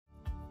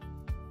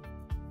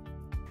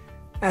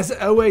As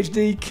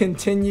OHD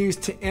continues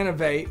to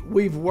innovate,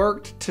 we've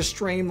worked to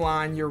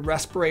streamline your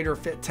respirator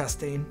fit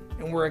testing,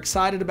 and we're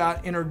excited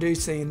about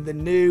introducing the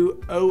new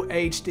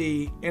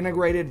OHD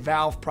integrated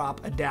valve prop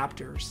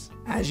adapters.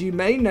 As you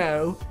may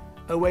know,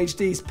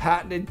 OHD's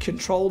patented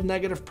controlled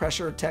negative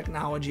pressure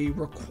technology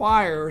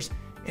requires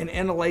an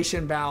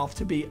inhalation valve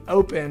to be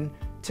open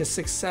to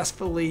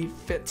successfully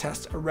fit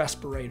test a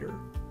respirator.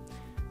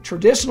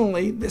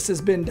 Traditionally, this has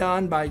been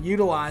done by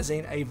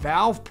utilizing a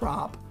valve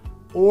prop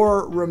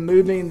or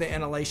removing the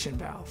inhalation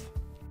valve.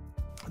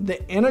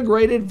 The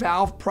integrated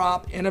valve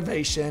prop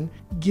innovation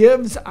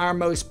gives our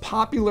most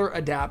popular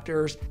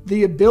adapters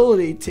the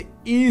ability to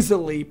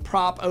easily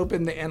prop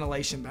open the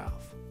inhalation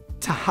valve.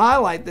 To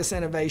highlight this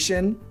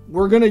innovation,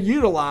 we're going to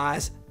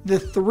utilize the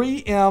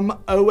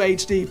 3M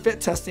OHD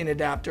fit testing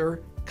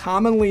adapter,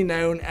 commonly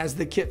known as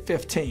the Kit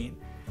 15.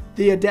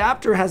 The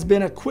adapter has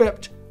been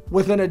equipped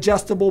with an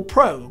adjustable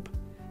probe.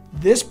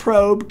 This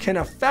probe can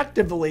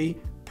effectively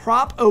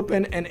prop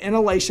open an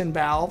inhalation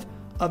valve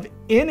of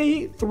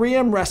any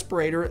 3M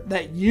respirator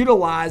that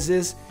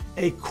utilizes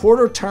a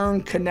quarter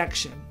turn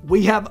connection.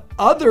 We have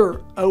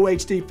other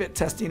OHD fit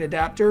testing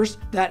adapters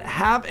that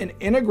have an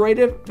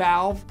integrated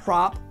valve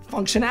prop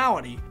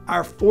functionality.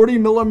 Our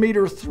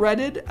 40mm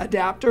threaded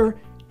adapter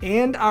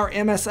and our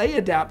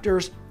MSA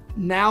adapters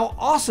now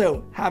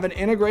also have an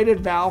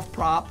integrated valve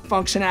prop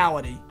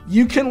functionality.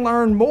 You can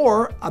learn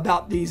more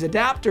about these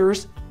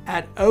adapters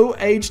at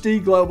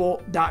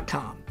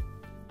OHDglobal.com.